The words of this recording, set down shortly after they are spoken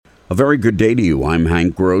A very good day to you. I'm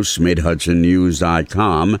Hank Gross,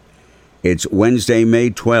 MidHudsonNews.com. It's Wednesday,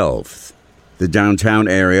 May 12th. The downtown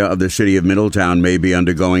area of the city of Middletown may be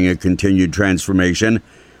undergoing a continued transformation,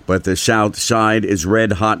 but the south side is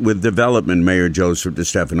red hot with development, Mayor Joseph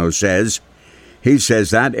DeStefano says. He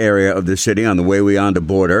says that area of the city on the Wawayanda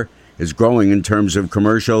border is growing in terms of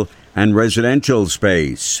commercial and residential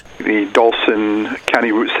space. The Dawson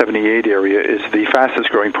County Route 78 area is the fastest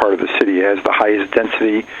growing part of the city. It has the highest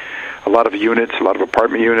density, a lot of units, a lot of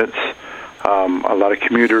apartment units, a lot of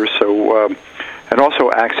commuters, and also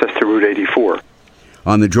access to Route 84.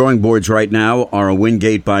 On the drawing boards right now are a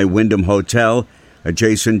Wingate by Wyndham Hotel,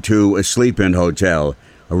 adjacent to a Sleep-In Hotel,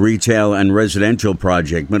 a retail and residential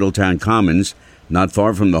project, Middletown Commons, not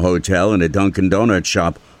far from the hotel, and a Dunkin' Donuts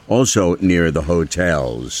shop also near the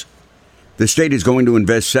hotels. The state is going to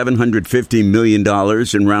invest $750 million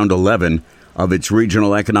in Round 11 of its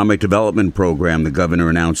Regional Economic Development Program, the governor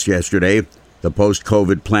announced yesterday. The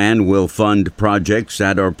post-COVID plan will fund projects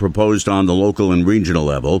that are proposed on the local and regional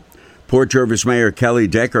level. Port Jervis Mayor Kelly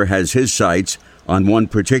Decker has his sights on one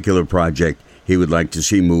particular project he would like to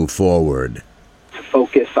see move forward.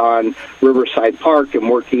 Focus on Riverside Park and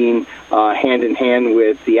working hand in hand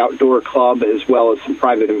with the outdoor club as well as some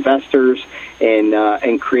private investors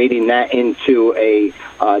and creating that into a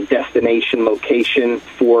destination location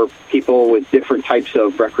for people with different types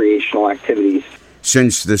of recreational activities.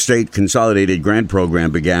 Since the state consolidated grant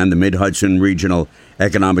program began, the Mid-Hudson Regional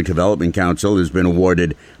Economic Development Council has been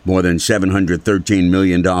awarded more than $713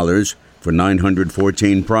 million for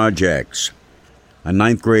 914 projects. A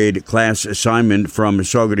ninth grade class assignment from a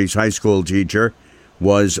Saugerties High School teacher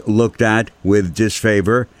was looked at with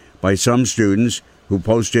disfavor by some students who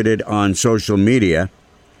posted it on social media.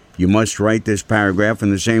 You must write this paragraph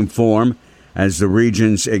in the same form as the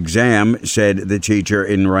Regents exam, said the teacher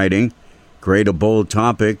in writing. Create a bold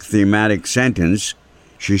topic, thematic sentence.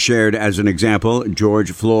 She shared as an example,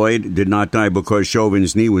 George Floyd did not die because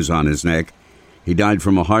Chauvin's knee was on his neck. He died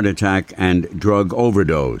from a heart attack and drug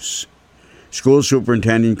overdose. School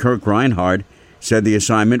Superintendent Kirk Reinhardt said the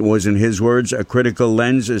assignment was, in his words, a critical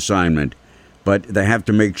lens assignment, but they have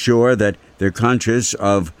to make sure that they're conscious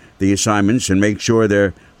of the assignments and make sure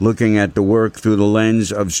they're looking at the work through the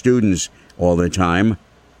lens of students all the time.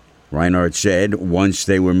 Reinhardt said once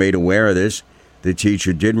they were made aware of this, the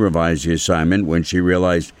teacher did revise the assignment when she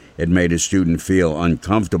realized it made a student feel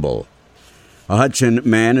uncomfortable. A Hudson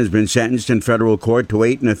man has been sentenced in federal court to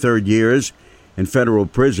 8 1/3 years in federal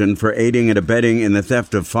prison for aiding and abetting in the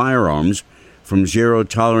theft of firearms from Zero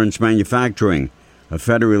Tolerance Manufacturing, a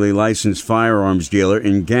federally licensed firearms dealer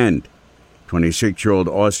in Ghent. 26-year-old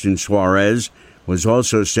Austin Suarez was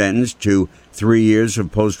also sentenced to 3 years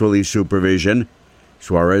of post-release supervision.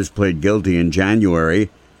 Suarez pled guilty in January.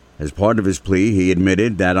 As part of his plea, he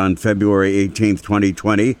admitted that on February 18,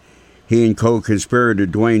 2020, he and co-conspirator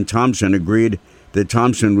Dwayne Thompson agreed that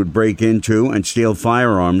Thompson would break into and steal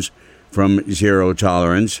firearms from Zero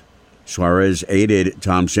Tolerance. Suarez aided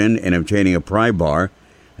Thompson in obtaining a pry bar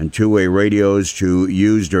and two-way radios to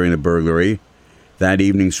use during the burglary. That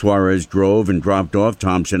evening, Suarez drove and dropped off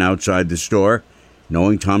Thompson outside the store,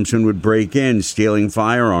 knowing Thompson would break in, stealing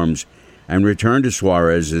firearms, and return to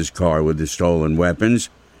Suarez's car with the stolen weapons.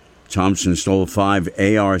 Thompson stole 5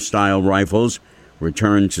 AR-style rifles,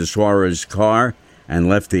 returned to Suarez's car, and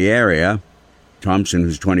left the area. Thompson,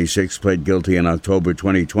 who's 26, pled guilty in October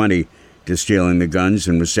 2020 to stealing the guns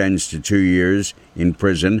and was sentenced to 2 years in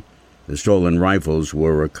prison. The stolen rifles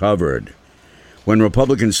were recovered. When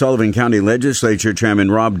Republican Sullivan County Legislature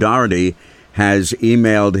Chairman Rob Doherty has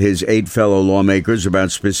emailed his 8 fellow lawmakers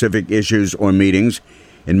about specific issues or meetings,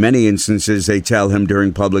 in many instances they tell him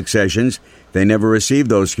during public sessions they never received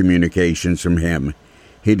those communications from him.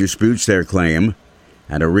 He disputes their claim.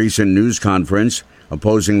 At a recent news conference,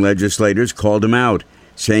 opposing legislators called him out,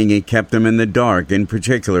 saying he kept them in the dark, in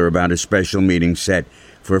particular about a special meeting set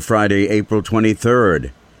for Friday, April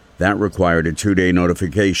 23rd. That required a 2-day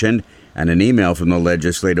notification, and an email from the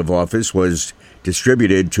legislative office was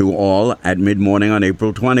distributed to all at mid-morning on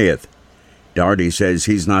April 20th. Doherty says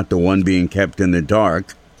he's not the one being kept in the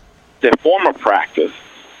dark. Their former practice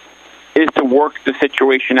is to work the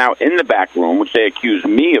situation out in the back room, which they accuse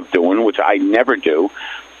me of doing, which I never do.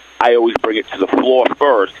 I always bring it to the floor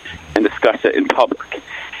first and discuss it in public.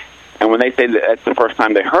 And when they say that that's the first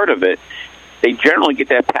time they heard of it, they generally get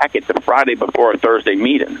that packet the Friday before a Thursday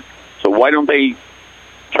meeting. So why don't they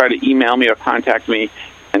try to email me or contact me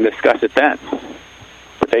and discuss it then?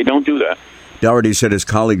 But they don't do that. Doherty said his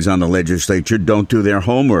colleagues on the legislature don't do their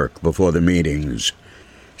homework before the meetings.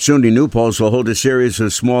 SUNY New Paltz will hold a series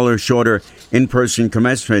of smaller, shorter, in-person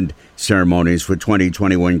commencement ceremonies for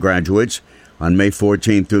 2021 graduates on May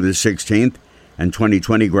 14th through the 16th, and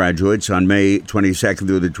 2020 graduates on May 22nd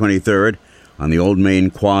through the 23rd on the Old Main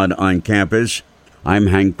Quad on campus. I'm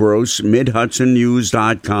Hank Gross,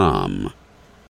 MidHudsonNews.com.